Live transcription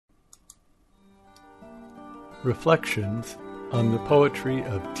Reflections on the Poetry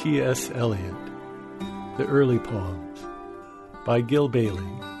of T.S. Eliot, The Early Poems, by Gil Bailie,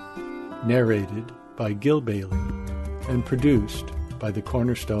 narrated by Gil Bailie, and produced by the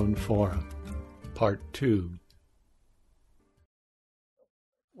Cornerstone Forum, Part 2.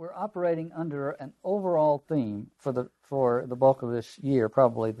 We're operating under an overall theme for the bulk of this year,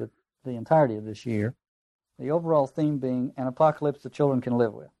 probably the entirety of this year, the overall theme being an apocalypse the children can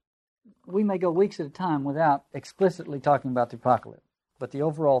live with. We may go weeks at a time without explicitly talking about the apocalypse, but the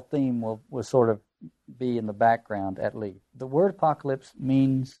overall theme will sort of be in the background at least. The word apocalypse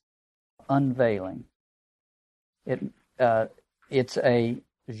means unveiling. It's a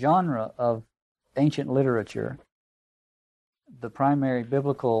genre of ancient literature. The primary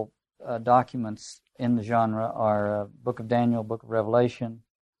biblical documents in the genre are Book of Daniel, Book of Revelation,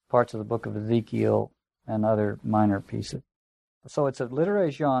 parts of the Book of Ezekiel, and other minor pieces. So it's a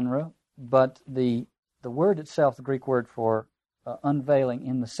literary genre, but the word itself, the Greek word for unveiling,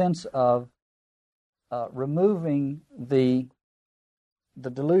 in the sense of removing the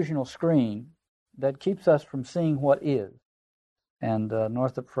delusional screen that keeps us from seeing what is. And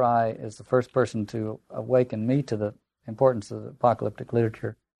Northrop Frye is the first person to awaken me to the importance of apocalyptic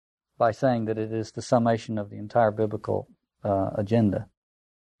literature by saying that it is the summation of the entire biblical agenda.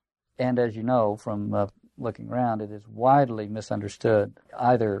 And as you know from looking around, it is widely misunderstood,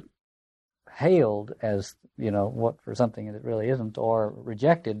 either hailed as, what for something that it really isn't, or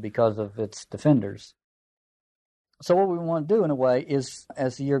rejected because of its defenders. So what we want to do, in a way, is,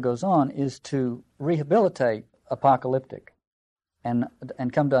 as the year goes on, is to rehabilitate apocalyptic and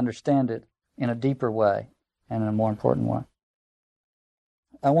come to understand it in a deeper way and in a more important way.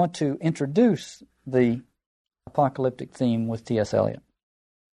 I want to introduce the apocalyptic theme with T.S. Eliot.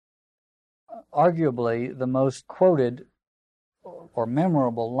 Arguably, the most quoted or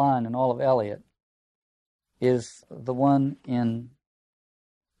memorable line in all of Eliot is the one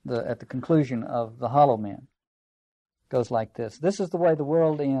at the conclusion of The Hollow Men. It goes like this: "This is the way the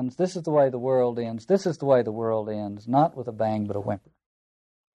world ends, this is the way the world ends, this is the way the world ends, not with a bang but a whimper."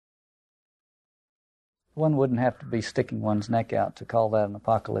 One wouldn't have to be sticking one's neck out to call that an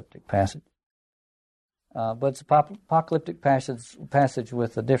apocalyptic passage. But it's an apocalyptic passage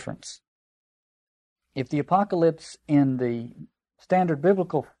with a difference. If the apocalypse in the standard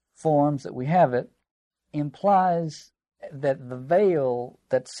biblical forms that we have it implies that the veil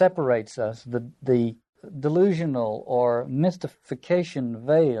that separates us, the delusional or mystification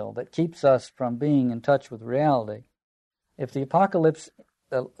veil that keeps us from being in touch with reality, if the apocalypse,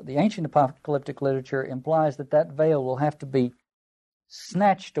 the ancient apocalyptic literature implies that veil will have to be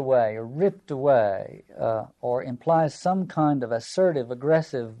snatched away or ripped away, or implies some kind of assertive,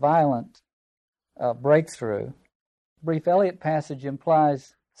 aggressive, violent breakthrough, brief Eliot passage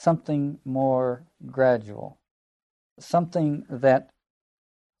implies something more gradual, something that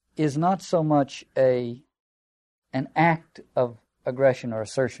is not so much an act of aggression or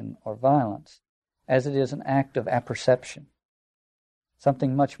assertion or violence as it is an act of apperception,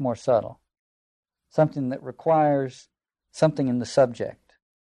 something much more subtle, something that requires something in the subject.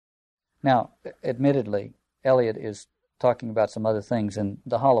 Now, admittedly, Eliot is talking about some other things in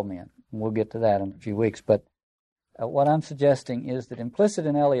The Hollow Men. We'll get to that in a few weeks, but what I'm suggesting is that implicit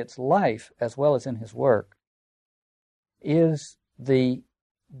in Eliot's life, as well as in his work, is the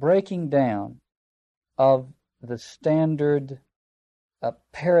breaking down of the standard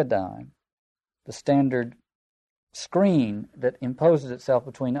paradigm, the standard screen that imposes itself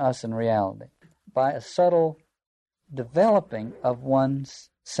between us and reality, by a subtle developing of one's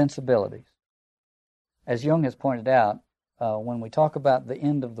sensibilities. As Jung has pointed out, when we talk about the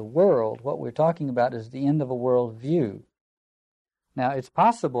end of the world, what we're talking about is the end of a worldview. Now, it's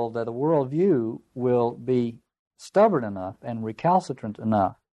possible that a worldview will be stubborn enough and recalcitrant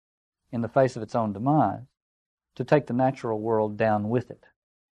enough in the face of its own demise to take the natural world down with it.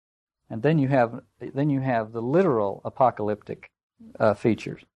 And then you have the literal apocalyptic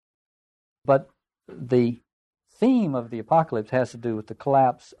features. But the theme of the apocalypse has to do with the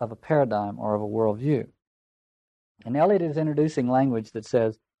collapse of a paradigm or of a worldview. And Eliot is introducing language that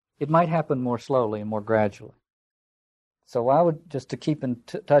says it might happen more slowly and more gradually. So I would, just to keep in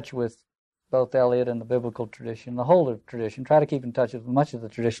touch with both Eliot and the biblical tradition, the whole of tradition, try to keep in touch with as much of the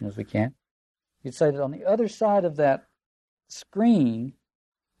tradition as we can. You'd say that on the other side of that screen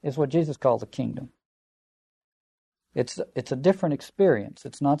is what Jesus calls a kingdom. It's a different experience.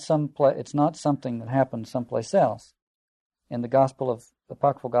 It's not something that happens someplace else. In the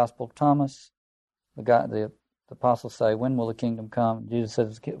apocryphal Gospel of Thomas, the apostles say, "When will the kingdom come?" Jesus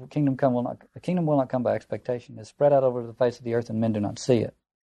says, "The kingdom will not come by expectation. It's spread out over the face of the earth, and men do not see it."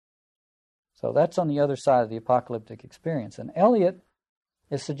 So that's on the other side of the apocalyptic experience. And Eliot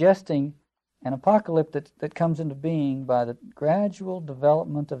is suggesting an apocalypse that comes into being by the gradual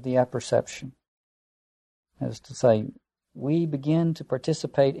development of the apperception. That is to say, we begin to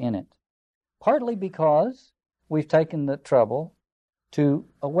participate in it, partly because we've taken the trouble to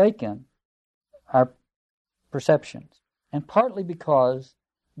awaken our perceptions, and partly because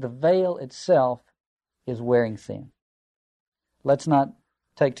the veil itself is wearing thin. Let's not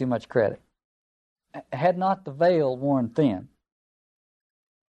take too much credit. Had not the veil worn thin,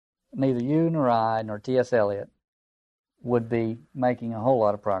 neither you nor I nor T.S. Eliot would be making a whole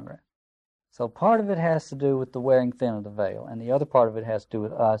lot of progress. So part of it has to do with the wearing thin of the veil, and the other part of it has to do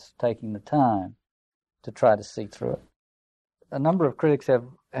with us taking the time to try to see through it. A number of critics have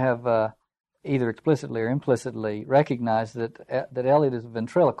either explicitly or implicitly recognized that Eliot is a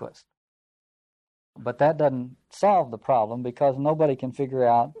ventriloquist. But that doesn't solve the problem because nobody can figure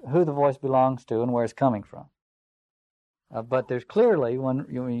out who the voice belongs to and where it's coming from. But there's clearly, when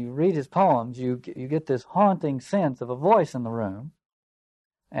you read his poems, you get this haunting sense of a voice in the room.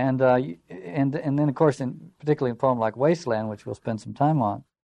 And then, of course, particularly in a poem like Wasteland, which we'll spend some time on,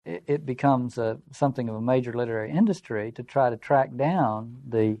 it becomes something of a major literary industry to try to track down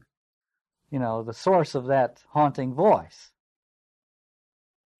the source of that haunting voice.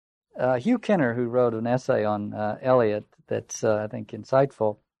 Hugh Kenner, who wrote an essay on Eliot that's, I think,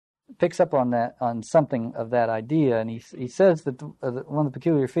 insightful, picks up on something of that idea, and he says that one of the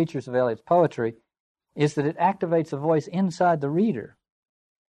peculiar features of Eliot's poetry is that it activates a voice inside the reader.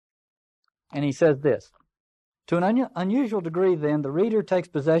 And he says this: to an unusual degree, then, the reader takes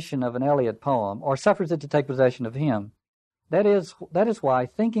possession of an Eliot poem, or suffers it to take possession of him. That is why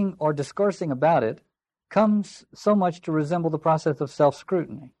thinking or discoursing about it comes so much to resemble the process of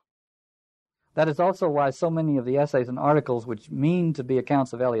self-scrutiny. That is also why so many of the essays and articles which mean to be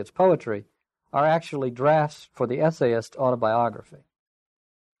accounts of Eliot's poetry are actually drafts for the essayist's autobiography,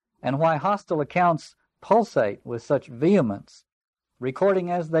 and why hostile accounts pulsate with such vehemence,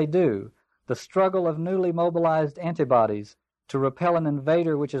 recording as they do the struggle of newly mobilized antibodies to repel an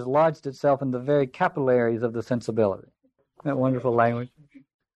invader which has lodged itself in the very capillaries of the sensibility. Isn't that wonderful language?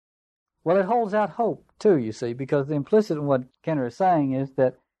 Well, it holds out hope, too, you see, because the implicit in what Kenner is saying is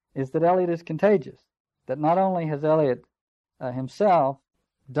that Eliot is contagious, that not only has Eliot himself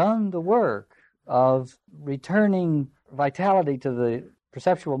done the work of returning vitality to the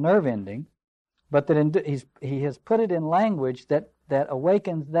perceptual nerve ending, but that he has put it in language that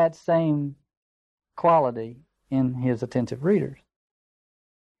awakens that same quality in his attentive readers.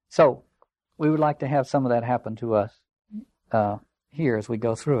 So we would like to have some of that happen to us here as we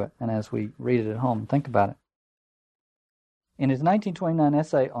go through it and as we read it at home and think about it. In his 1929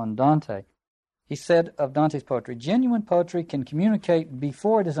 essay on Dante, he said of Dante's poetry, "Genuine poetry can communicate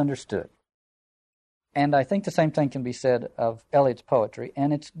before it is understood." And I think the same thing can be said of Eliot's poetry,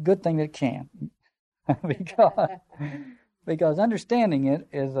 and it's a good thing that it can, because understanding it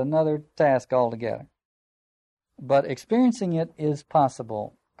is another task altogether. But experiencing it is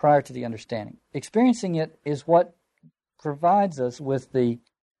possible prior to the understanding. Experiencing it is what provides us with the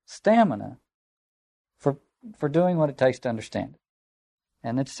stamina for doing what it takes to understand it.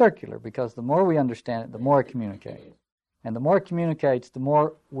 And it's circular, because the more we understand it, the more it communicates. And the more it communicates, the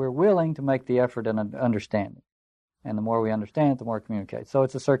more we're willing to make the effort in understanding. And the more we understand it, the more it communicates. So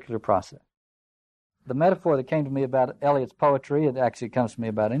it's a circular process. The metaphor that came to me about Eliot's poetry, it actually comes to me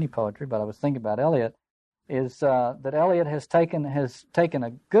about any poetry, but I was thinking about Eliot, is that Eliot has taken a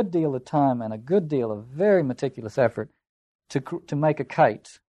good deal of time and a good deal of very meticulous effort to make a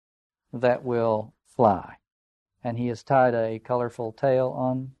kite that will fly. And he has tied a colorful tail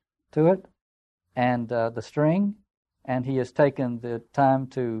on to it, and the string, and he has taken the time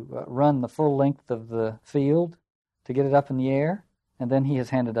to run the full length of the field to get it up in the air, and then he has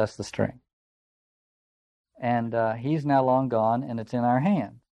handed us the string. And he's now long gone, and it's in our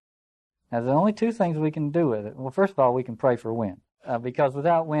hands. Now, there's only two things we can do with it. Well, first of all, we can pray for wind, because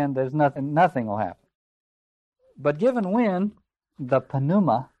without wind, there's nothing will happen. But given wind, the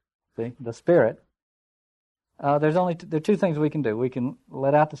pneuma, the spirit, there are two things we can do. We can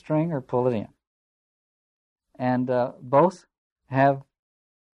let out the string or pull it in. And both have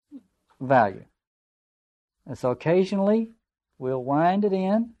value. And so occasionally we'll wind it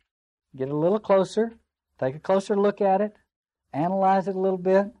in, get a little closer, take a closer look at it, analyze it a little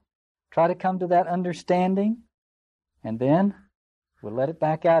bit, try to come to that understanding, and then we'll let it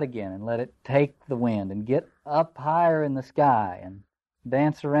back out again and let it take the wind and get up higher in the sky and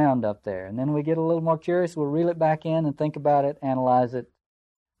dance around up there. And then we get a little more curious, we'll reel it back in and think about it, analyze it,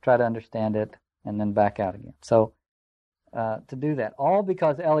 try to understand it, and then back out again. So to do that, all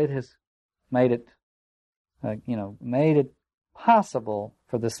because Eliot made it, made it possible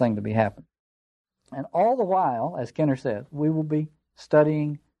for this thing to be happening. And all the while, as Kenner says, we will be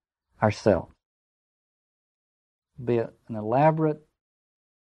studying ourselves. Be an elaborate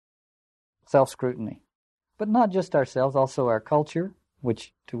self-scrutiny. But not just ourselves, also our culture,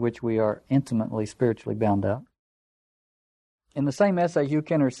 to which we are intimately spiritually bound up. In the same essay, Hugh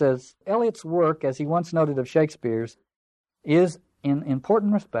Kenner says, Eliot's work, as he once noted of Shakespeare's, is, in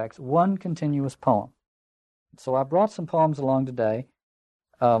important respects, one continuous poem. So I brought some poems along today,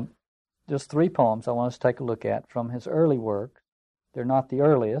 just 3 poems I want us to take a look at from his early work. They're not the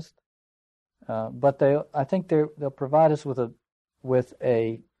earliest, but I think they'll provide us with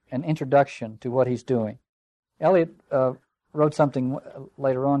an introduction to what he's doing. Eliot wrote something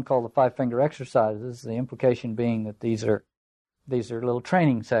later on called the Five-Finger Exercises, the implication being that these are little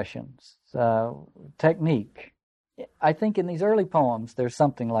training sessions, technique. I think in these early poems there's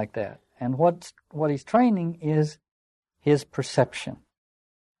something like that. And what he's training is his perception.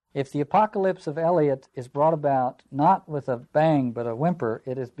 If the apocalypse of Eliot is brought about not with a bang but a whimper,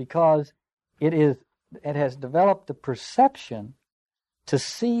 it is because it has developed the perception to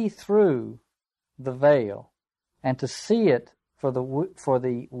see through the veil and to see it for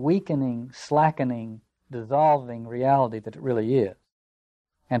the weakening, slackening, dissolving reality that it really is,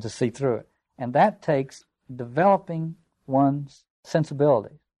 and to see through it. And that takes developing one's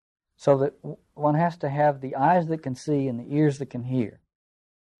sensibility, so that one has to have the eyes that can see and the ears that can hear.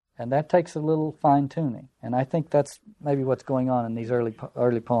 And that takes a little fine-tuning. And I think that's maybe what's going on in these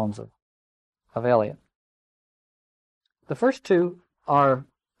early poems of Eliot. The first 2 are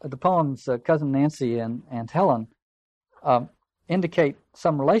the poems Cousin Nancy and Helen indicate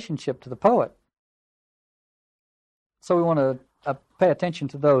some relationship to the poet. So we want to pay attention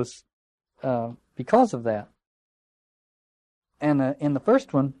to those because of that. And in the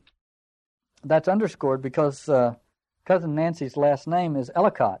first one, that's underscored because Cousin Nancy's last name is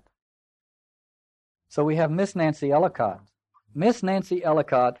Ellicott. So we have Miss Nancy Ellicott. Miss Nancy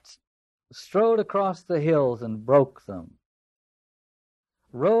Ellicott strode across the hills and broke them.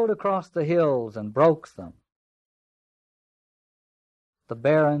 Rode across the hills and broke them. The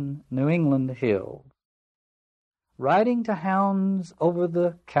barren New England hills. Riding to hounds over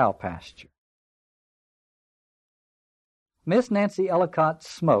the cow pasture. Miss Nancy Ellicott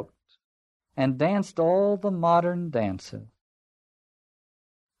smoked and danced all the modern dances.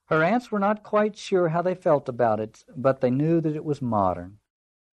 Her aunts were not quite sure how they felt about it, but they knew that it was modern.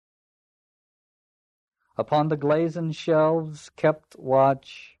 Upon the glazed shelves kept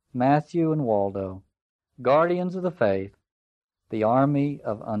watch Matthew and Waldo, guardians of the faith, the army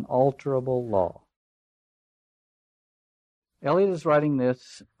of unalterable law. Eliot is writing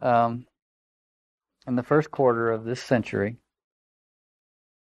this in the first quarter of this century,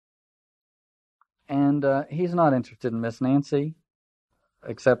 and he's not interested in Miss Nancy,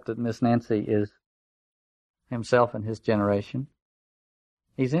 except that Miss Nancy is himself and his generation.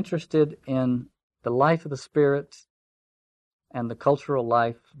 He's interested in the life of the Spirit and the cultural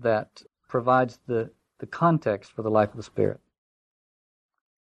life that provides the context for the life of the Spirit.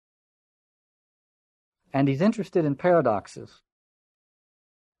 And he's interested in paradoxes.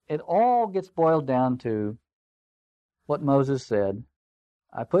 It all gets boiled down to what Moses said,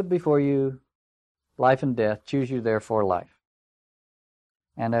 I put before you life and death, choose you therefore life.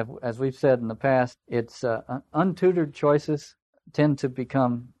 And as we've said in the past, it's untutored choices tend to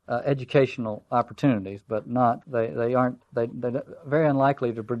become educational opportunities, but they're very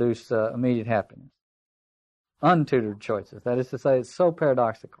unlikely to produce immediate happiness. Untutored choices, that is to say, it's so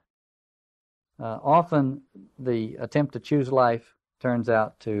paradoxical. Often the attempt to choose life turns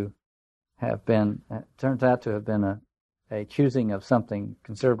out to have been a choosing of something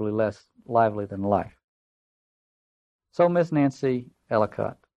considerably less lively than life. So Miss Nancy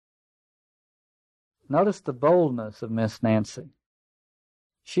Ellicott. Notice the boldness of Miss Nancy.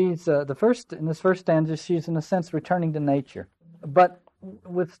 She's in this first stanza, she's in a sense returning to nature, but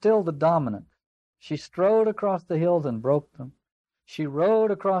with still the dominance. She strode across the hills and broke them. She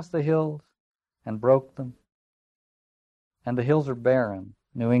rode across the hills and broke them. And the hills are barren,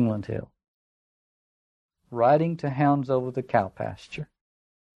 New England hills. Riding to hounds over the cow pasture.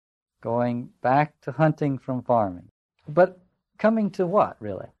 Going back to hunting from farming. But coming to what,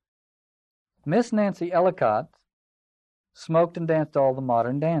 really? Miss Nancy Ellicott smoked and danced all the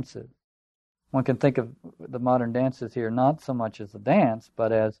modern dances. One can think of the modern dances here not so much as a dance,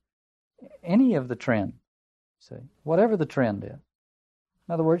 but as any of the trend. See, whatever the trend is.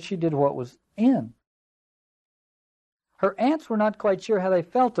 In other words, she did what was in. Her aunts were not quite sure how they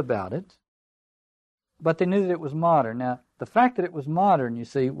felt about it, but they knew that it was modern. Now, the fact that it was modern, you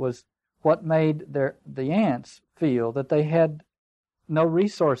see, was what made the ants feel that they had no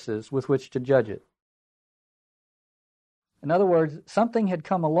resources with which to judge it. In other words, something had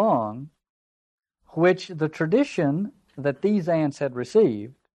come along which the tradition that these ants had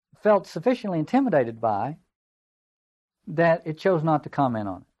received felt sufficiently intimidated by that it chose not to comment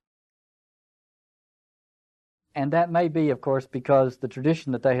on it. And that may be, of course, because the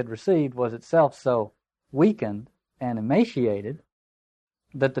tradition that they had received was itself so weakened and emaciated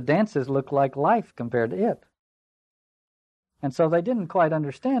that the dances looked like life compared to it. And so they didn't quite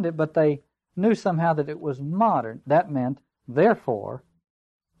understand it, but they knew somehow that it was modern. That meant, therefore,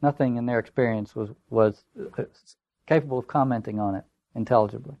 nothing in their experience was capable of commenting on it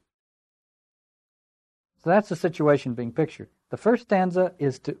intelligibly. So that's the situation being pictured. The first stanza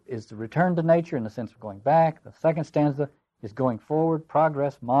is the return to nature in the sense of going back. The second stanza is going forward,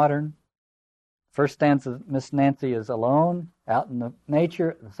 progress, modern. First stanza, Miss Nancy is alone, out in the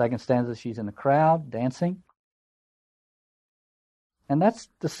nature. The second stanza, she's in the crowd, dancing. And that's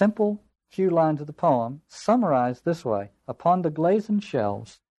the simple few lines of the poem, summarized this way. Upon the glazed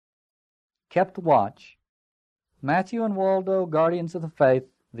shelves, kept watch, Matthew and Waldo, guardians of the faith,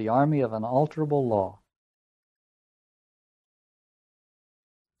 the army of unalterable law.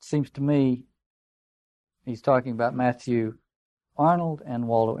 Seems to me he's talking about Matthew Arnold and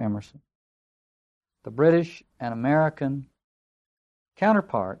Waldo Emerson, the British and American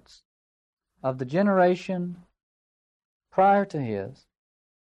counterparts of the generation prior to his,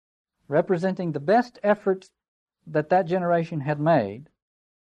 representing the best efforts that generation had made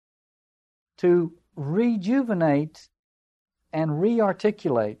to rejuvenate and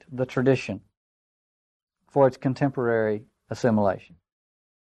re-articulate the tradition for its contemporary assimilation.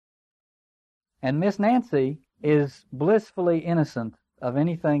 And Miss Nancy is blissfully innocent of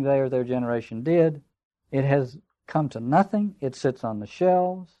anything they or their generation did. It has come to nothing. It sits on the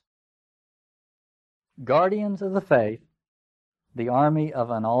shelves. Guardians of the faith, the army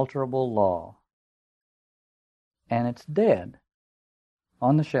of unalterable law. And it's dead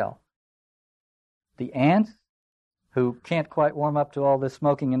on the shelf. The ants, who can't quite warm up to all this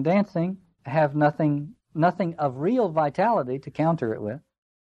smoking and dancing, have nothing of real vitality to counter it with.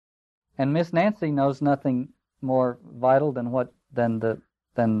 And Miss Nancy knows nothing more vital than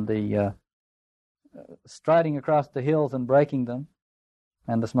the striding across the hills and breaking them,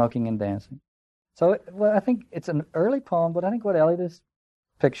 and the smoking and dancing. So, I think it's an early poem, but I think what Eliot is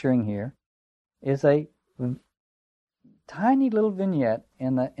picturing here is a tiny little vignette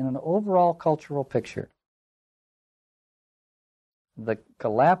in an overall cultural picture. The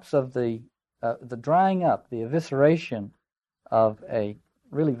collapse of the drying up, the evisceration of a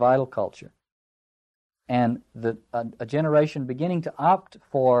really vital culture, and a generation beginning to opt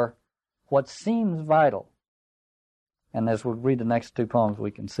for what seems vital. And as we read the next two poems,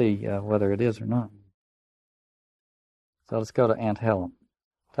 we can see whether it is or not. So let's go to Aunt Helen.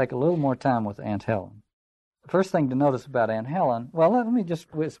 Take a little more time with Aunt Helen. The first thing to notice about Aunt Helen,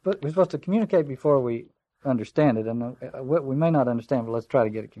 we're supposed to communicate before we understand it, and we may not understand, but let's try to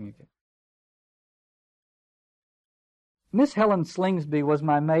get it communicated. Miss Helen Slingsby was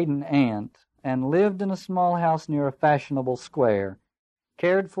my maiden aunt, and lived in a small house near a fashionable square,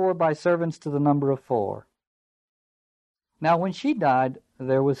 cared for by servants to the number of 4. Now when she died,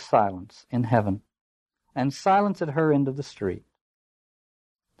 there was silence in heaven, and silence at her end of the street.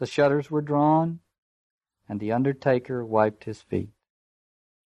 The shutters were drawn, and the undertaker wiped his feet.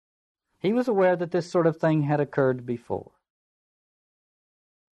 He was aware that this sort of thing had occurred before.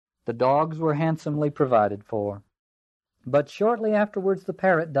 The dogs were handsomely provided for, but shortly afterwards the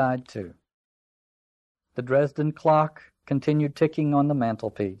parrot died too. The Dresden clock continued ticking on the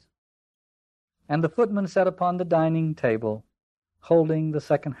mantelpiece, and the footman sat upon the dining table, holding the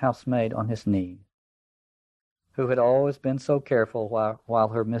second housemaid on his knee, who had always been so careful while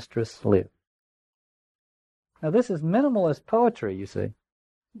her mistress lived. Now this is minimalist poetry, you see.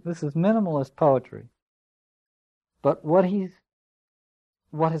 This is minimalist poetry. But what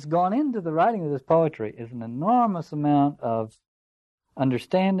has gone into the writing of this poetry is an enormous amount of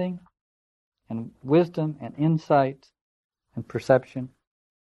understanding and wisdom and insight and perception.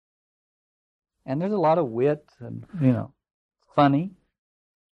 And there's a lot of wit and, funny.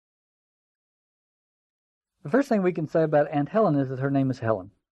 The first thing we can say about Aunt Helen is that her name is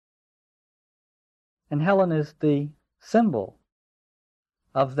Helen. And Helen is the symbol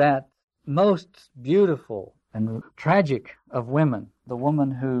of that most beautiful and tragic of women, the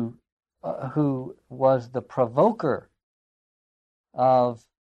woman who was the provoker of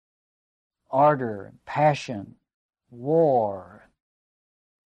ardor, passion, war,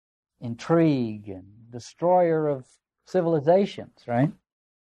 intrigue, and destroyer of civilizations, right?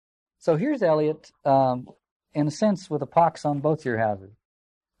 So here's Eliot, in a sense, with a pox on both your houses.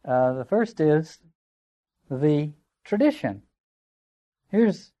 The first is the tradition.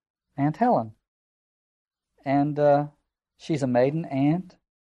 Here's Aunt Helen. And she's a maiden aunt,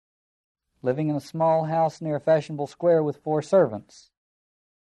 living in a small house near a fashionable square with 4 servants.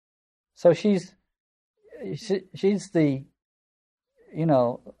 So she's the,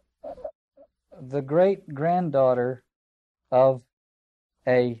 the great-granddaughter of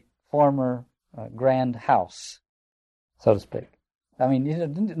a former grand house, so to speak. I mean,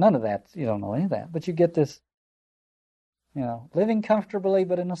 none of that, you don't know any of that, but you get this, living comfortably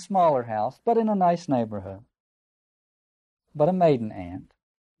but in a smaller house, but in a nice neighborhood, but a maiden aunt.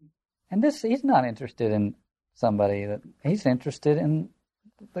 And he's not interested in somebody he's interested in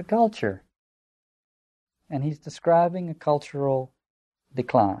the culture. And he's describing a cultural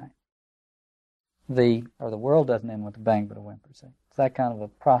decline. The world doesn't end with a bang but a whimper. It's that kind of a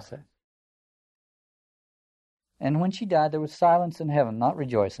process. And when she died, there was silence in heaven, not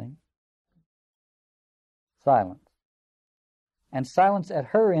rejoicing. Silence. And silence at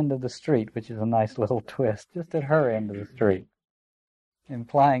her end of the street, which is a nice little twist, just at her end of the street,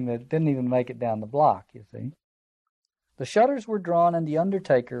 implying that it didn't even make it down the block, you see. The shutters were drawn and the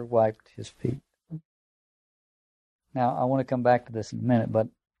undertaker wiped his feet. Now, I want to come back to this in a minute, but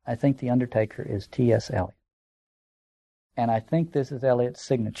I think the undertaker is T.S. Eliot. And I think this is Eliot's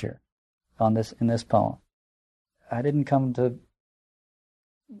signature in this poem. I didn't come to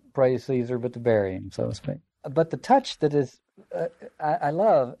praise Caesar, but to bury him, so to speak. But the touch that is I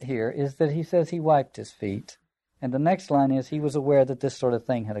love here is that he says he wiped his feet. And the next line is he was aware that this sort of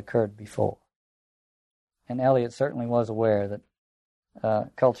thing had occurred before. And Eliot certainly was aware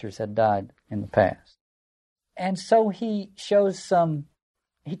that cultures had died in the past. And so he takes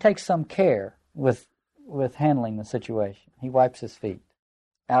some care with handling the situation. He wipes his feet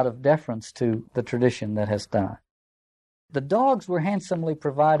out of deference to the tradition that has died. The dogs were handsomely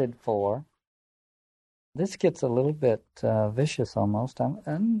provided for. This gets a little bit vicious almost.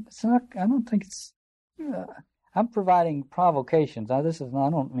 I'm providing provocations. Now, I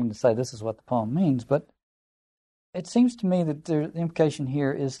don't mean to say this is what the poem means, but it seems to me that the implication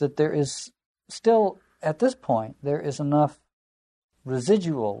here is that there is still, at this point, there is enough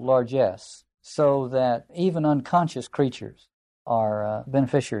residual largesse so that even unconscious creatures are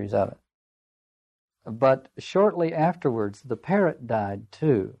beneficiaries of it. But shortly afterwards, the parrot died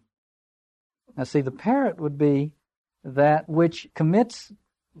too. Now see, the parrot would be that which commits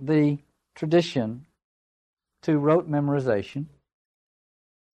the tradition to rote memorization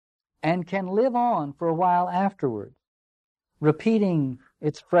and can live on for a while afterwards, repeating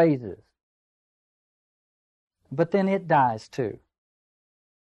its phrases. But then it dies too.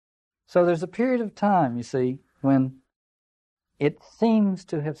 So there's a period of time, you see, when it seems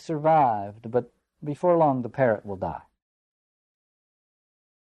to have survived, but before long the parrot will die.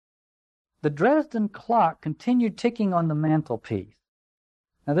 The Dresden clock continued ticking on the mantelpiece.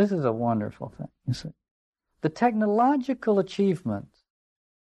 Now this is a wonderful thing, you see. The technological achievements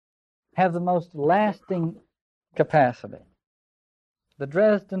have the most lasting capacity. The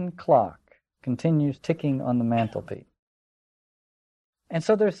Dresden clock continues ticking on the mantelpiece. And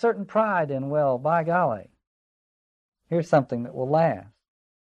so there's certain pride in, well, by golly, here's something that will last.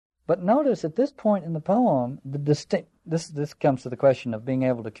 But notice at this point in the poem, this comes to the question of being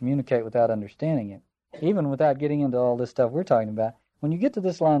able to communicate without understanding it, even without getting into all this stuff we're talking about. When you get to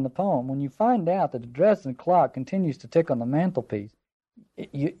this line in the poem, when you find out that the Dresden clock continues to tick on the mantelpiece,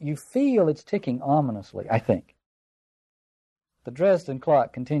 you feel it's ticking ominously, I think. The Dresden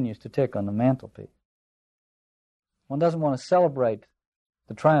clock continues to tick on the mantelpiece. One doesn't want to celebrate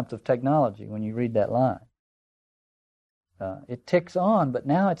the triumph of technology when you read that line. It ticks on, but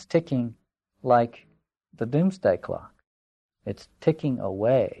now it's ticking like the doomsday clock. It's ticking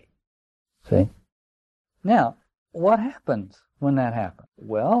away. See? Now, what happens when that happens?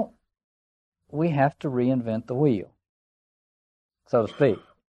 Well, we have to reinvent the wheel, so to speak.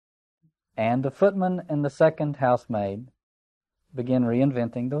 And the footman and the second housemaid begin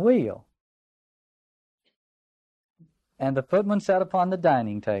reinventing the wheel. And the footman sat upon the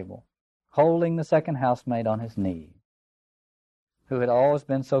dining table, holding the second housemaid on his knee, who had always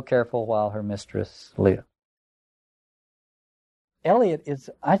been so careful while her mistress lived. Eliot is,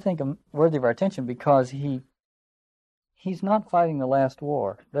 I think, worthy of our attention because he's not fighting the last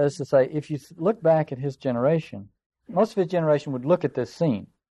war. That is to say, if you look back at his generation, most of his generation would look at this scene,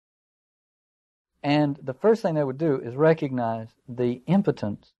 and the first thing they would do is recognize the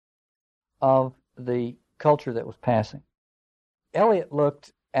impotence of the culture that was passing. Eliot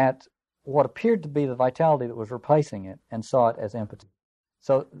looked at what appeared to be the vitality that was replacing it and saw it as impotent.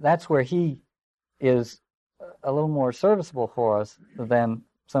 So that's where he is a little more serviceable for us than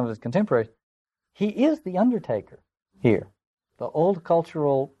some of his contemporaries. He is the undertaker here. The old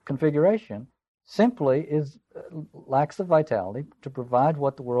cultural configuration simply lacks the vitality to provide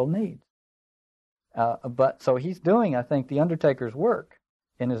what the world needs. But so he's doing, I think, the undertaker's work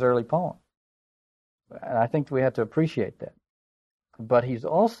in his early poem. And I think we have to appreciate that. But he's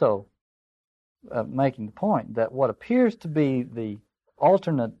also making the point that what appears to be the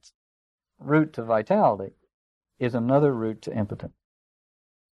alternate route to vitality is another route to impotence.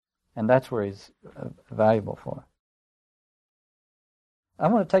 And that's where he's valuable for us. I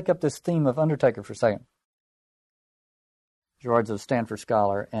want to take up this theme of undertaker for a second. Girard's a Stanford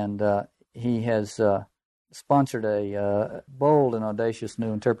scholar, and he has sponsored a bold and audacious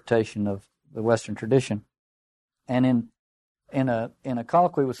new interpretation of the Western tradition. And in a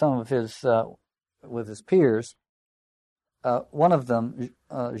colloquy with some of his with his peers, one of them,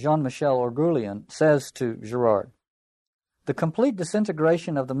 Jean-Michel Orgulien, says to Girard, "The complete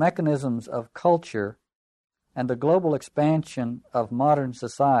disintegration of the mechanisms of culture and the global expansion of modern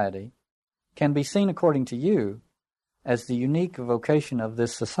society can be seen, according to you, as the unique vocation of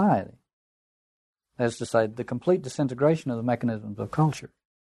this society." That is to say, the complete disintegration of the mechanisms of culture.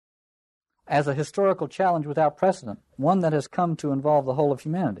 As a historical challenge without precedent, one that has come to involve the whole of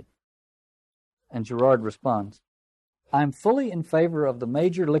humanity. And Girard responds, "I am fully in favor of the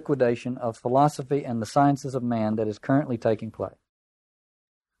major liquidation of philosophy and the sciences of man that is currently taking place.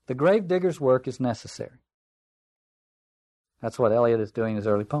 The grave digger's work is necessary." That's what Eliot is doing in his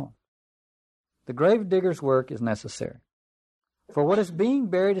early poem. The grave digger's work is necessary. For what is being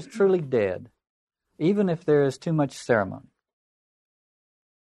buried is truly dead, even if there is too much ceremony.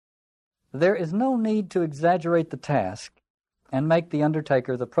 There is no need to exaggerate the task and make the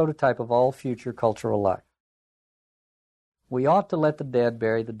undertaker the prototype of all future cultural life. We ought to let the dead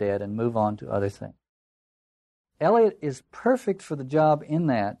bury the dead and move on to other things. Eliot is perfect for the job in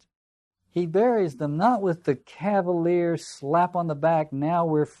that he buries them not with the cavalier slap on the back, now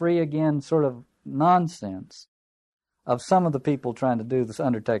we're free again sort of nonsense of some of the people trying to do this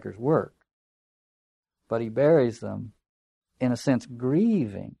undertaker's work, but he buries them, in a sense,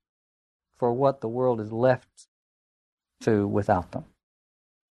 grieving for what the world is left to without them.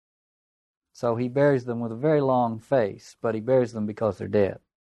 So he buries them with a very long face, but he buries them because they're dead.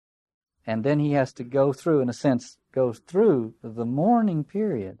 And then he has to go through, in a sense, goes through the mourning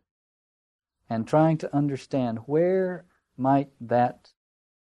period and trying to understand where might that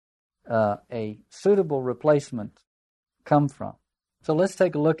a suitable replacement come from. So let's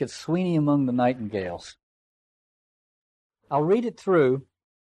take a look at Sweeney Among the Nightingales. I'll read it through,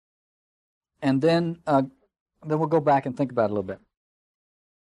 and then we'll go back and think about it a little bit.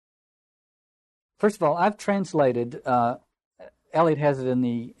 First of all, I've translated, Eliot has it in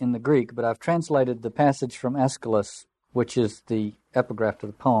the Greek, but I've translated the passage from Aeschylus, which is the epigraph to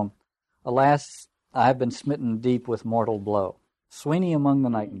the poem. "Alas, I have been smitten deep with mortal blow." Sweeney Among the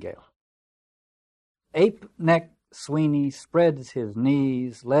Nightingales. Ape-necked Sweeney spreads his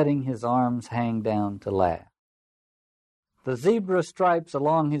knees, letting his arms hang down to laugh. The zebra stripes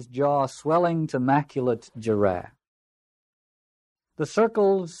along his jaw swelling to maculate giraffe. The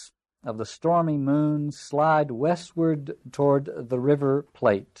circles of the stormy moon slide westward toward the river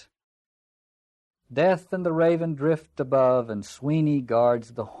Plate. Death and the raven drift above, and Sweeney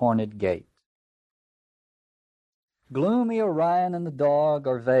guards the horned gate. Gloomy Orion and the dog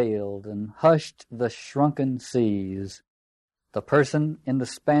are veiled, and hushed the shrunken seas. The person in the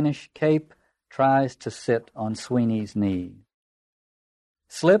Spanish cape tries to sit on Sweeney's knee.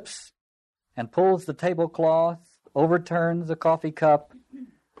 Slips and pulls the tablecloth, overturns the coffee cup.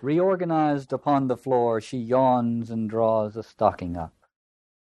 Reorganized upon the floor, she yawns and draws a stocking up.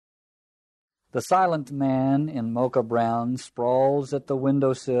 The silent man in mocha brown sprawls at the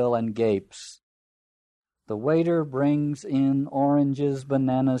windowsill and gapes. The waiter brings in oranges,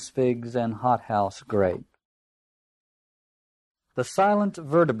 bananas, figs, and hothouse grape. The silent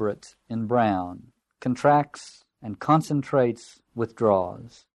vertebrate in brown contracts and concentrates,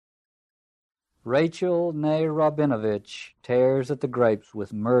 withdraws. Rachel née Rabinovich tears at the grapes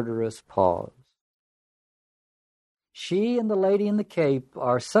with murderous paws. She and the lady in the cape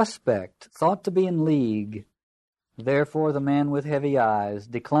are suspect, thought to be in league. Therefore the man with heavy eyes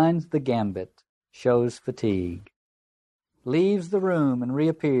declines the gambit, shows fatigue. Leaves the room and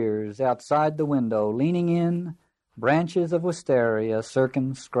reappears outside the window, leaning in. Branches of wisteria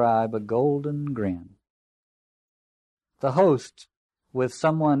circumscribe a golden grin. The host, with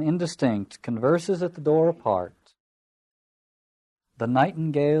someone indistinct, converses at the door apart. The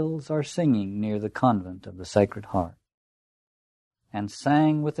nightingales are singing near the convent of the Sacred Heart. and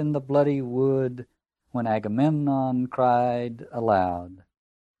sang within the bloody wood when Agamemnon cried aloud,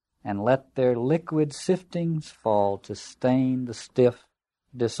 and let their liquid siftings fall to stain the stiff,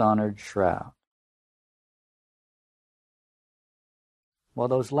 dishonored shroud. Well,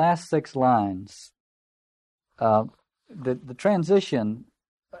 those last 6 lines, the transition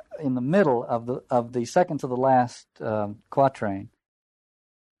in the middle of the second to the last quatrain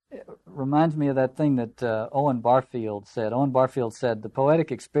reminds me of that thing that Owen Barfield said. Owen Barfield said the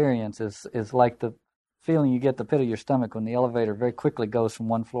poetic experience is like the feeling you get at the pit of your stomach when the elevator very quickly goes from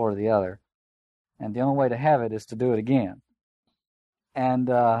one floor to the other, and the only way to have it is to do it again. And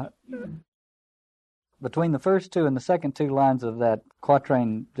between the first 2 and the second 2 lines of that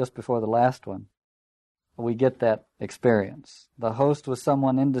quatrain just before the last one, we get that experience. The host with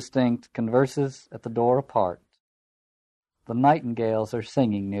someone indistinct converses at the door apart. The nightingales are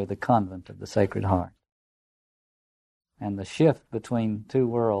singing near the convent of the Sacred Heart. And the shift between 2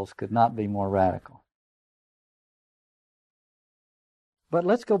 worlds could not be more radical. But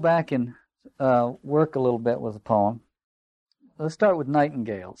let's go back and work a little bit with the poem. Let's start with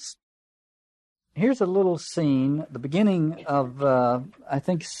nightingales. Here's a little scene, the beginning of, I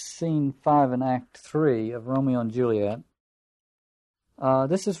think, scene 5 in Act 3 of Romeo and Juliet.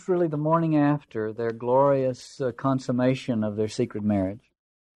 This is really the morning after their glorious consummation of their secret marriage.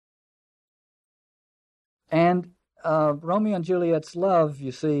 And Romeo and Juliet's love,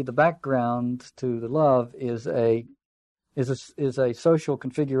 you see, the background to the love is a social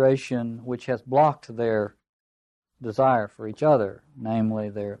configuration which has blocked their desire for each other, namely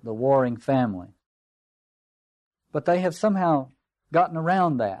the warring family. But they have somehow gotten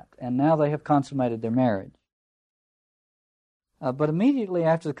around that, and now they have consummated their marriage. But immediately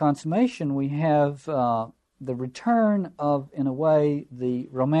after the consummation, we have the return of, in a way, the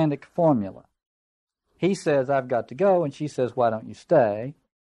romantic formula. He says, "I've got to go," and she says, "Why don't you stay?"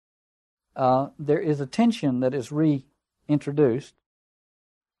 There is a tension that is reintroduced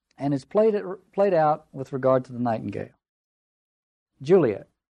and is played out with regard to the nightingale. Juliet,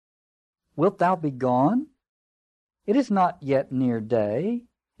 wilt thou be gone? It is not yet near day.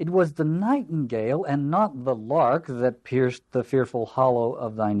 It was the nightingale and not the lark that pierced the fearful hollow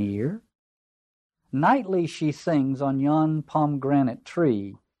of thine ear. Nightly she sings on yon pomegranate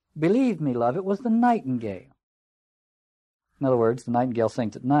tree. Believe me, love, it was the nightingale. In other words, the nightingale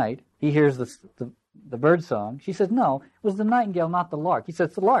sings at night. He hears the bird song. She says, no, it was the nightingale, not the lark. He says,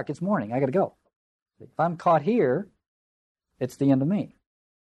 it's the lark, it's morning, I got to go. If I'm caught here, it's the end of me.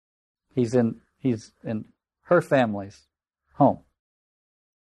 He's in her family's home.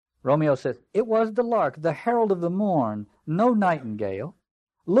 Romeo says, it was the lark, the herald of the morn, no nightingale.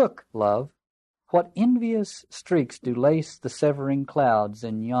 Look, love, what envious streaks do lace the severing clouds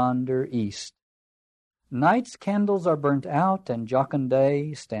in yonder east. Night's candles are burnt out, and jocund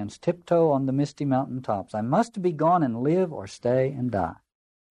day stands tiptoe on the misty mountain tops. I must be gone and live, or stay and die.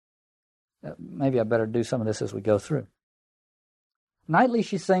 Maybe I better do some of this as we go through. Nightly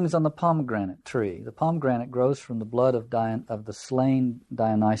she sings on the pomegranate tree. The pomegranate grows from the blood of the slain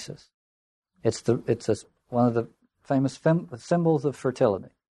Dionysus. It's one of the famous symbols of fertility.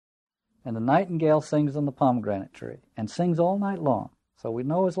 And the nightingale sings on the pomegranate tree, and sings all night long. So we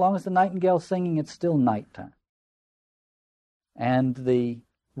know as long as the nightingale's singing, it's still nighttime. And the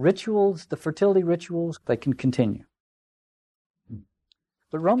rituals, the fertility rituals, they can continue.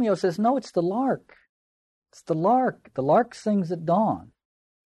 But Romeo says, no, it's the lark. It's the lark. The lark sings at dawn.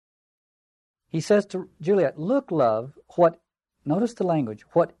 He says to Juliet, look, love, notice the language,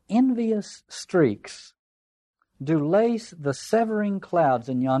 what envious streaks do lace the severing clouds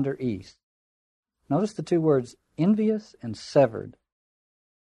in yonder east. Notice the 2 words, envious and severed.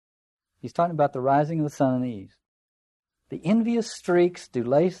 He's talking about the rising of the sun in the east. The envious streaks do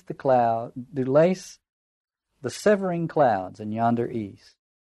lace the severing clouds in yonder east.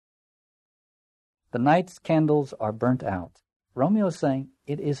 The night's candles are burnt out. Romeo is saying,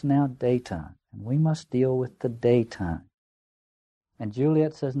 it is now daytime, and we must deal with the daytime. And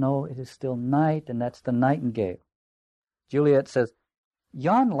Juliet says, no, it is still night, and that's the nightingale. Juliet says,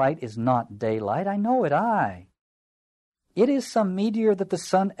 yon light is not daylight, I know it, I. It is some meteor that the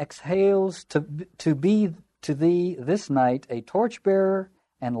sun exhales to be to thee this night a torchbearer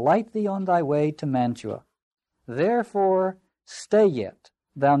and light thee on thy way to Mantua. Therefore stay yet,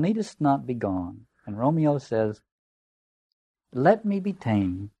 thou needest not be gone. And Romeo says, let me be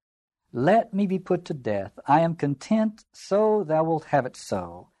tamed, let me be put to death. I am content, so thou wilt have it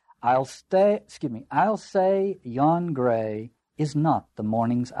so. I'll say yon gray is not the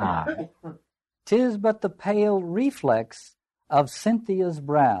morning's eye. 'Tis but the pale reflex of Cynthia's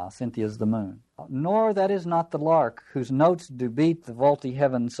brow. Cynthia's the moon. nor that is not the lark, whose notes do beat the vaulty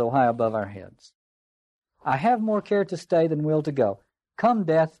heaven so high above our heads. I have more care to stay than will to go. Come,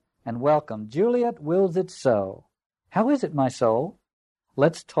 death, and welcome. Juliet wills it so. How is it, my soul?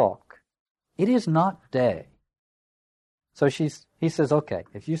 Let's talk. It is not day. So he says, okay,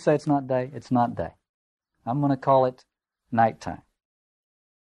 if you say it's not day, it's not day. I'm going to call it nighttime.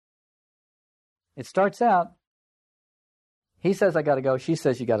 It starts out, he says, I got to go. She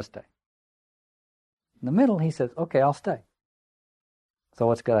says, you got to stay. In the middle, he says, okay, I'll stay. So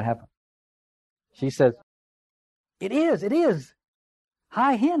what's going to happen? She says, it is.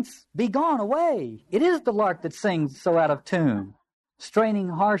 Hie hence, be gone away. It is the lark that sings so out of tune, straining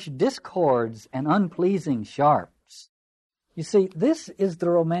harsh discords and unpleasing sharps. You see, this is the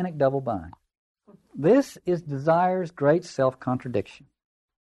romantic double bind. This is desire's great self-contradiction.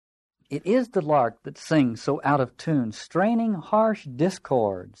 It is the lark that sings so out of tune, straining harsh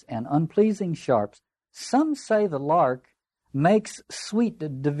discords and unpleasing sharps. Some say the lark makes sweet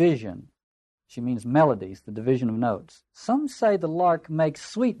division. She means melodies, the division of notes. Some say the lark makes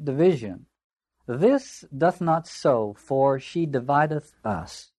sweet division. This doth not so, for she divideth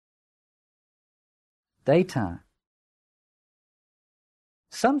us. Daytime.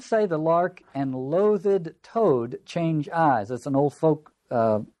 Some say the lark and loathed toad change eyes. That's an old folk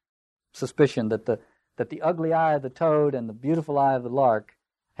suspicion that the ugly eye of the toad and the beautiful eye of the lark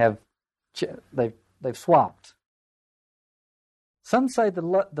they've swapped. Some say the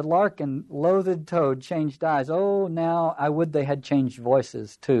lark and loathed toad changed eyes. Oh, now I would they had changed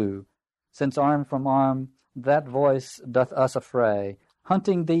voices too, since arm from arm that voice doth us affray,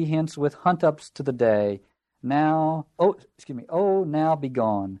 hunting thee hence with hunt-ups to the day. Now, now be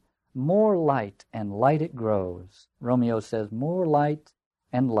gone. More light and light it grows. Romeo says, more light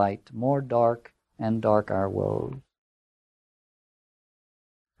and light, more dark and dark our woes.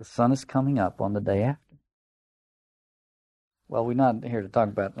 The sun is coming up on the day after. Well, we're not here to talk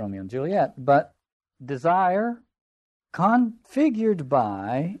about Romeo and Juliet, but desire configured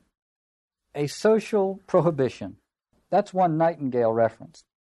by a social prohibition. That's one Nightingale reference.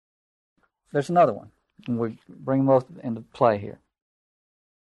 There's another one, and we bring both into play here.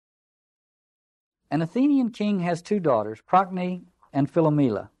 An Athenian king has two daughters, Procne and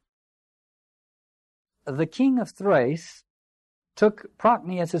Philomela. The king of Thrace took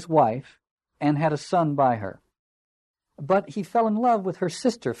Procne as his wife and had a son by her. But he fell in love with her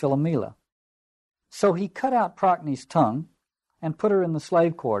sister, Philomela. So he cut out Procne's tongue and put her in the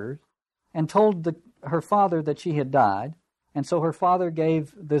slave quarters and told her father that she had died. And so her father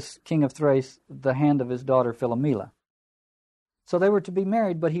gave this king of Thrace the hand of his daughter, Philomela. So they were to be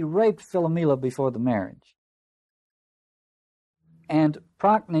married, but he raped Philomela before the marriage. And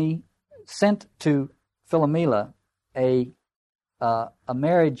Procne sent to Philomela a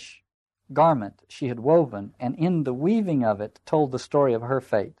marriage garment she had woven, and in the weaving of it told the story of her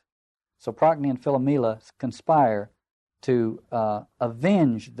fate. So Procne and Philomela conspire to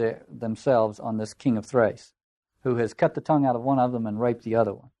avenge themselves on this king of Thrace, who has cut the tongue out of one of them and raped the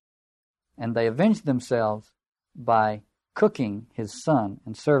other one. And they avenge themselves by cooking his son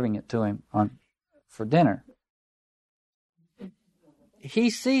and serving it to him for dinner. He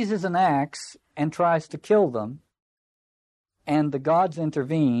seizes an axe and tries to kill them, and the gods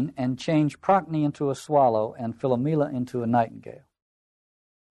intervene and change Procne into a swallow and Philomela into a nightingale.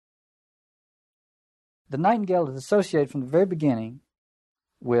 The nightingale is associated from the very beginning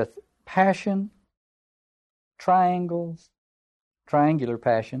with passion, triangular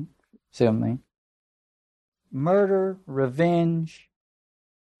passion, see what I mean? Murder, revenge,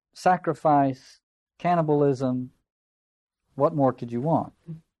 sacrifice, cannibalism. What more could you want?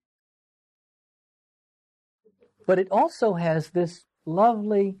 But it also has this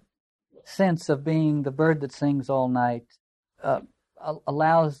lovely sense of being the bird that sings all night,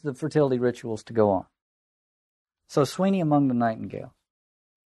 allows the fertility rituals to go on. So Sweeney among the nightingales.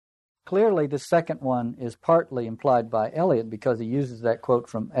 Clearly, the second one is partly implied by Eliot because he uses that quote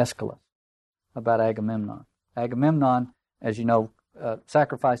from Aeschylus about Agamemnon. Agamemnon, as you know,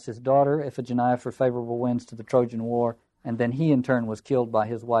 sacrificed his daughter Iphigenia for favorable winds to the Trojan War, and then he in turn was killed by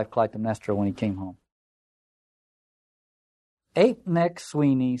his wife Clytemnestra when he came home. Ape-neck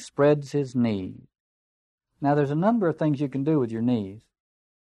Sweeney spreads his knees. Now, there's a number of things you can do with your knees.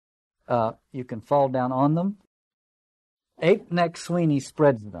 You can fall down on them. Ape-neck Sweeney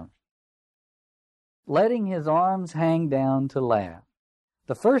spreads them, letting his arms hang down to laugh.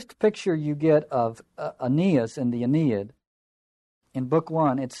 The first picture you get of Aeneas in the Aeneid, in Book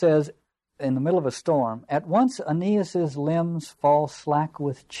 1, it says, in the middle of a storm, at once Aeneas's limbs fall slack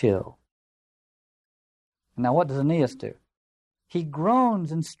with chill. Now, what does Aeneas do? He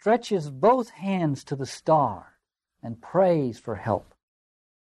groans and stretches both hands to the star and prays for help.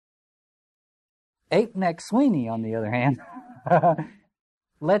 Ape-neck Sweeney, on the other hand,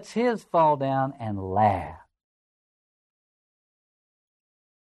 lets his fall down and laugh.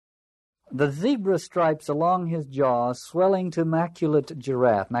 The zebra stripes along his jaws swelling to maculate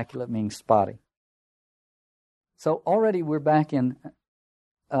giraffe. Maculate means spotty. So already we're back in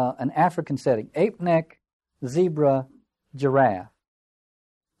an African setting. Ape-neck, zebra, giraffe.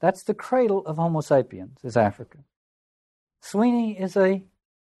 That's the cradle of Homo sapiens, is Africa. Sweeney is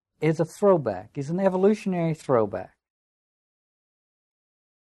a throwback. He's an evolutionary throwback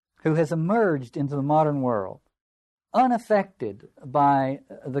who has emerged into the modern world, unaffected by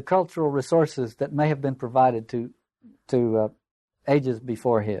the cultural resources that may have been provided to ages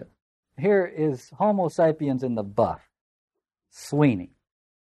before his. Here is Homo sapiens in the buff, Sweeney.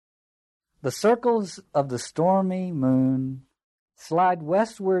 The circles of the stormy moon slide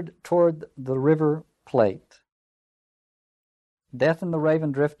westward toward the river Plate. Death and the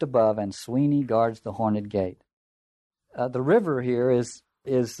Raven drift above, and Sweeney guards the horned gate. The river here is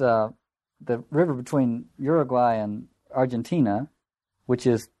the river between Uruguay and Argentina, which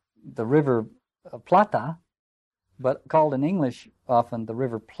is the river Plata, but called in English often the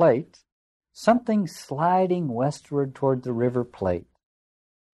river Plate. Something sliding westward toward the river Plate.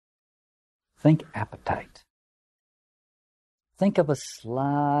 Think appetite. Think of a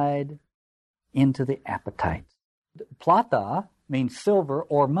slide into the appetite. Plata means silver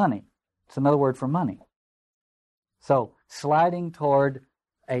or money. It's another word for money. So, sliding toward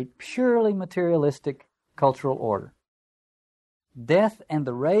a purely materialistic cultural order. Death and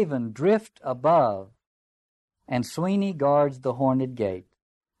the Raven drift above, and Sweeney guards the horned gate.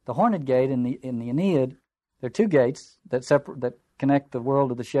 The horned gate in the Aeneid, there are two gates that connect the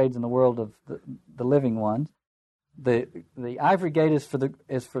world of the shades and the world of the living ones. The ivory gate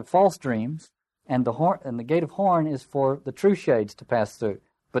is for false dreams, and the gate of horn is for the true shades to pass through.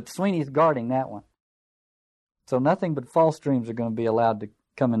 But Sweeney's guarding that one. So nothing but false dreams are going to be allowed to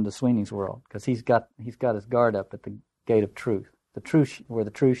come into Sweeney's world, because he's got his guard up at the gate of truth, where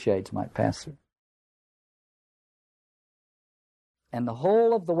the true shades might pass through. And the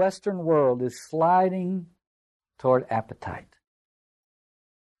whole of the Western world is sliding toward appetite.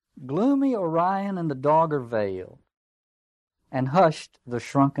 Gloomy Orion and the dog are veiled, and hushed the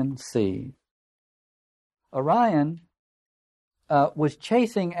shrunken sea. Orion was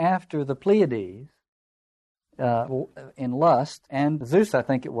chasing after the Pleiades in lust, and Zeus, I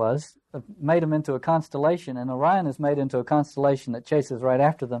think it was, made them into a constellation, and Orion is made into a constellation that chases right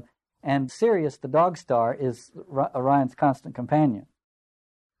after them, and Sirius, the dog star, is Orion's constant companion.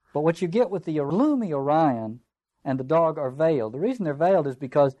 But what you get with the gloomy Orion and the dog are veiled. The reason they're veiled is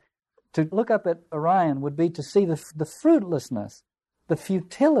because to look up at Orion would be to see the fruitlessness, the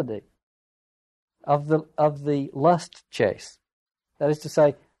futility of the lust chase. That is to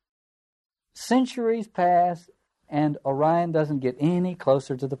say, centuries pass and Orion doesn't get any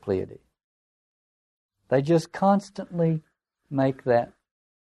closer to the Pleiades. They just constantly make that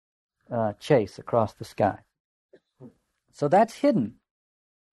chase across the sky. So that's hidden.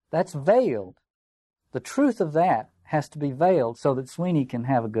 That's veiled. The truth of that has to be veiled so that Sweeney can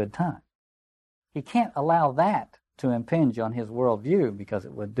have a good time. He can't allow that to impinge on his worldview because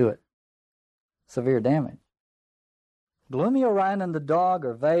it would do it severe damage. Gloomy Orion and the dog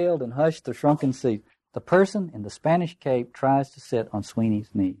are veiled and hushed the shrunken sea. The person in the Spanish Cape tries to sit on Sweeney's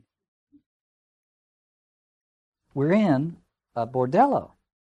knee. We're in a bordello.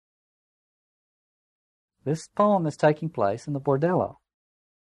 This poem is taking place in the bordello.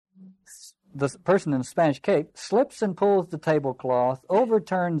 The person in the Spanish Cape slips and pulls the tablecloth,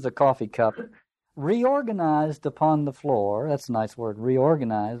 overturns a coffee cup, reorganized upon the floor. That's a nice word,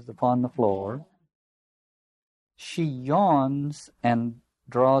 reorganized upon the floor. She yawns and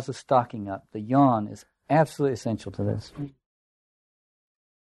draws a stocking up. The yawn is absolutely essential to this.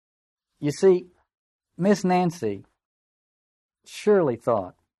 You see, Miss Nancy surely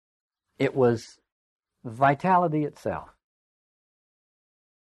thought it was vitality itself.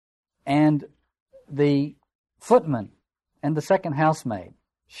 And the footman and the second housemaid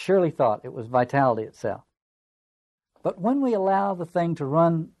surely thought it was vitality itself. But when we allow the thing to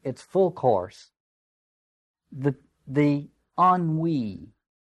run its full course, the ennui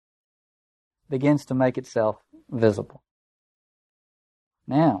begins to make itself visible.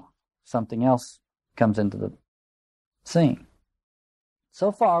 Now, something else comes into the scene.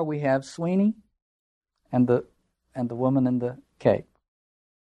 So far, we have Sweeney and the woman in the cape.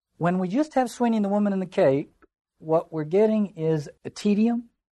 When we just have Sweeney and the woman in the cape, what we're getting is a tedium,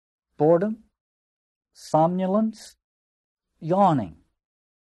 boredom, somnolence, yawning.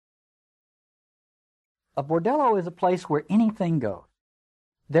 A bordello is a place where anything goes.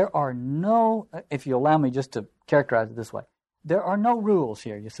 There are no, if you allow me just to characterize it this way, there are no rules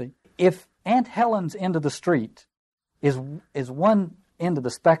here, you see. If Aunt Helen's end of the street is one end of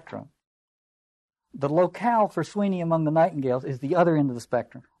the spectrum, the locale for Sweeney Among the Nightingales is the other end of the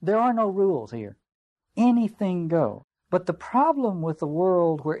spectrum. There are no rules here. Anything goes. But the problem with the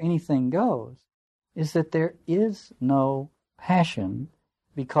world where anything goes is that there is no passion,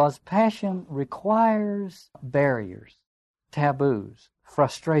 because passion requires barriers, taboos,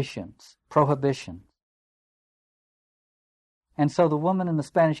 frustrations, prohibitions. And so the woman in the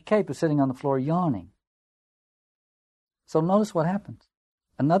Spanish Cape is sitting on the floor yawning. So notice what happens.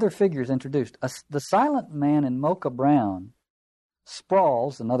 Another figure is introduced. The silent man in mocha brown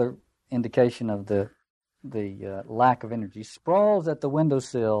sprawls, another indication of the lack of energy, sprawls at the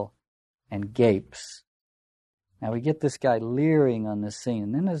windowsill and gapes. Now we get this guy leering on this scene.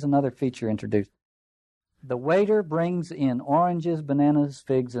 And then there's another feature introduced. The waiter brings in oranges, bananas,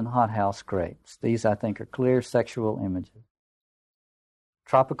 figs, and hothouse grapes. These, I think, are clear sexual images.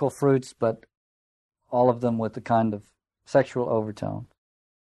 Tropical fruits, but all of them with the kind of sexual overtone.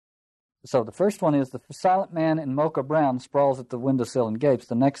 So the first one is the silent man in mocha brown sprawls at the windowsill and gapes.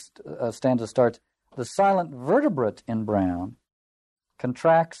 The next stanza starts, the silent vertebrate in brown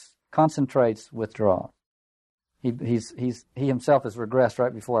contracts, concentrates, withdraws. He himself has regressed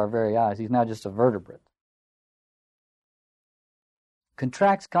right before our very eyes. He's now just a vertebrate.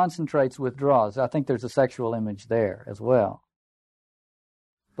 Contracts, concentrates, withdraws. I think there's a sexual image there as well.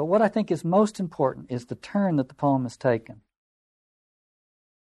 But what I think is most important is the turn that the poem has taken.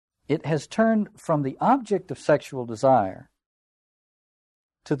 It has turned from the object of sexual desire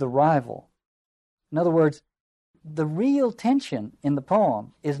to the rival. In other words, the real tension in the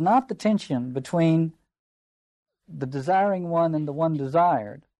poem is not the tension between the desiring one and the one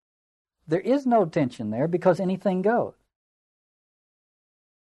desired. There is no tension there because anything goes.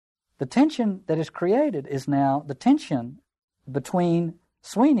 The tension that is created is now the tension between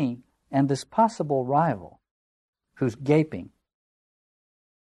Sweeney and this possible rival who's gaping.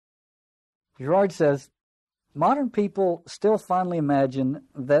 Girard says, modern people still fondly imagine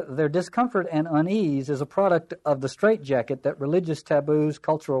that their discomfort and unease is a product of the straitjacket that religious taboos,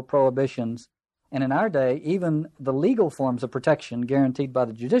 cultural prohibitions, and in our day, even the legal forms of protection guaranteed by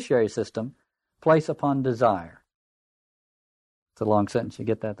the judiciary system, place upon desire. It's a long sentence. You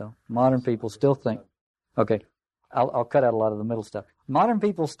get that, though? Modern people still think... Okay, I'll cut out a lot of the middle stuff. Modern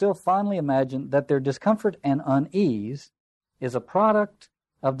people still fondly imagine that their discomfort and unease is a product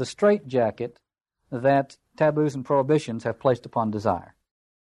of the straitjacket that taboos and prohibitions have placed upon desire.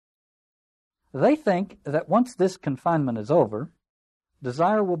 They think that once this confinement is over,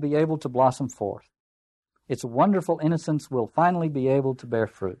 desire will be able to blossom forth. Its wonderful innocence will finally be able to bear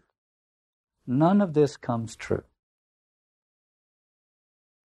fruit. None of this comes true.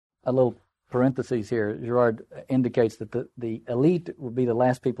 A little parenthesis here. Girard indicates that the elite will be the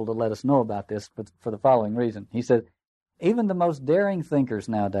last people to let us know about this, but for the following reason. He said, even the most daring thinkers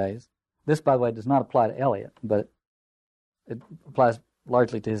nowadays, this, by the way, does not apply to Eliot, but it applies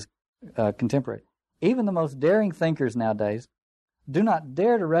largely to his contemporary. Even the most daring thinkers nowadays do not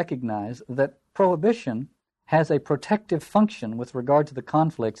dare to recognize that prohibition has a protective function with regard to the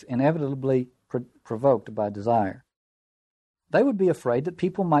conflicts inevitably provoked by desire. They would be afraid that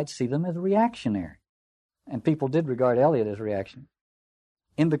people might see them as reactionary, and people did regard Eliot as reactionary.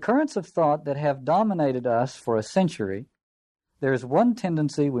 In the currents of thought that have dominated us for a century, there is one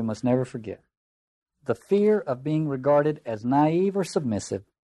tendency we must never forget: the fear of being regarded as naive or submissive,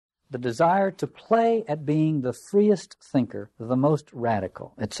 the desire to play at being the freest thinker, the most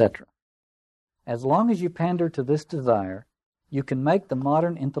radical, etc. As long as you pander to this desire, you can make the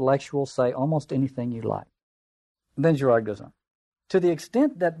modern intellectual say almost anything you like. And then Girard goes on. To the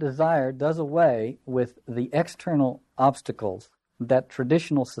extent that desire does away with the external obstacles that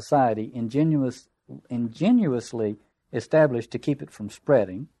traditional society ingenuously established to keep it from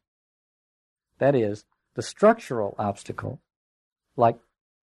spreading, that is, the structural obstacle, like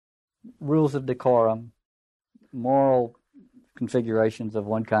rules of decorum, moral configurations of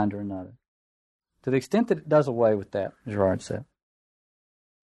one kind or another. To the extent that it does away with that, Girard said,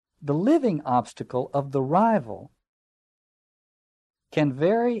 the living obstacle of the rival can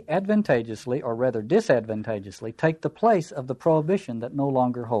very advantageously, or rather disadvantageously, take the place of the prohibition that no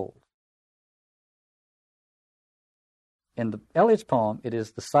longer holds. In Eliot's poem, it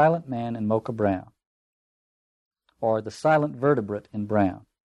is the silent man in mocha brown, or the silent vertebrate in brown.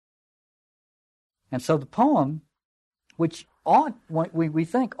 And so the poem, which we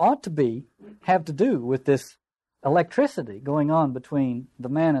think ought to have to do with this electricity going on between the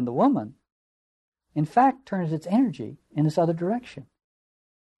man and the woman, in fact, turns its energy in this other direction.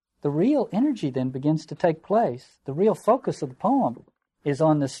 The real energy then begins to take place. The real focus of the poem is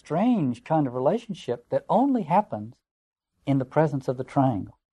on this strange kind of relationship that only happens in the presence of the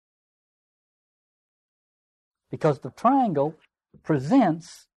triangle. Because the triangle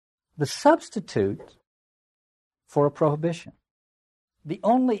presents the substitute for a prohibition. The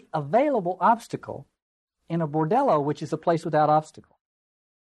only available obstacle in a bordello, which is a place without obstacle.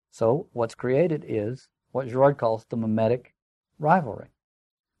 So what's created is what Girard calls the mimetic rivalry.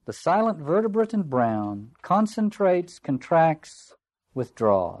 The silent vertebrate in brown concentrates, contracts,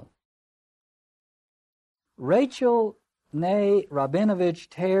 withdraws. Rachel, nay, Rabinovich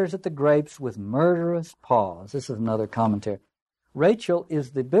tears at the grapes with murderous paws. This is another commentary. Rachel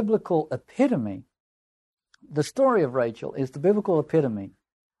is the biblical epitome. The story of Rachel is the biblical epitome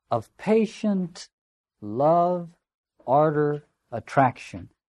of patient love, ardor, attraction.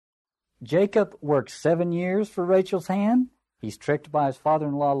 Jacob works 7 years for Rachel's hand. He's tricked by his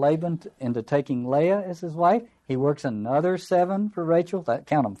father-in-law Laban into taking Leah as his wife. He works another 7 for Rachel. That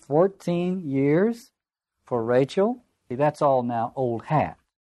count them 14 years for Rachel. See, that's all now old hat.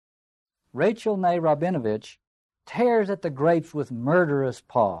 Rachel, nay Rabinovich, tears at the grapes with murderous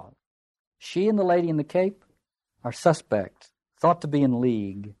paws. She and the lady in the cape are suspects, thought to be in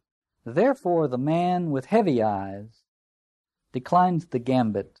league. Therefore, the man with heavy eyes declines the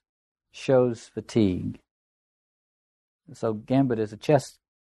gambit, shows fatigue. So gambit is a chess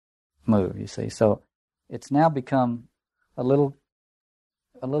move, you see. So it's now become a little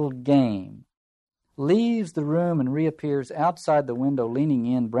game. Leaves the room and reappears outside the window, leaning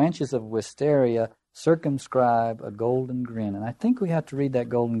in. Branches of wisteria circumscribe a golden grin. And I think we have to read that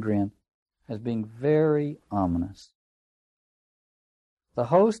golden grin as being very ominous. The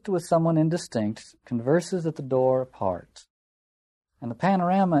host with someone indistinct converses at the door apart. And the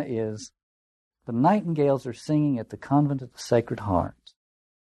panorama is the nightingales are singing at the convent of the Sacred Heart.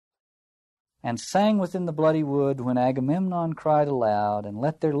 And sang within the bloody wood when Agamemnon cried aloud, and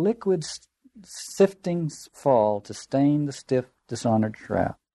let their liquid siftings fall to stain the stiff, dishonored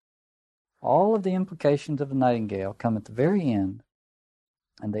shroud. All of the implications of the nightingale come at the very end,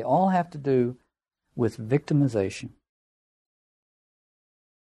 and they all have to do with victimization.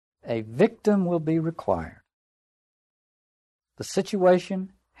 A victim will be required. The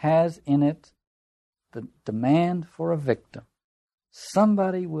situation has in it the demand for a victim.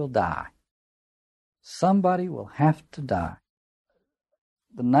 Somebody will die. Somebody will have to die.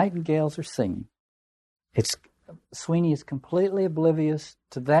 The nightingales are singing. Sweeney is completely oblivious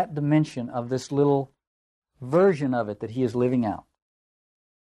to that dimension of this little version of it that he is living out.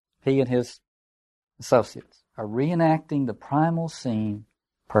 He and his associates are reenacting the primal scene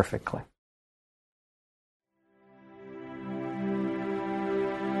perfectly.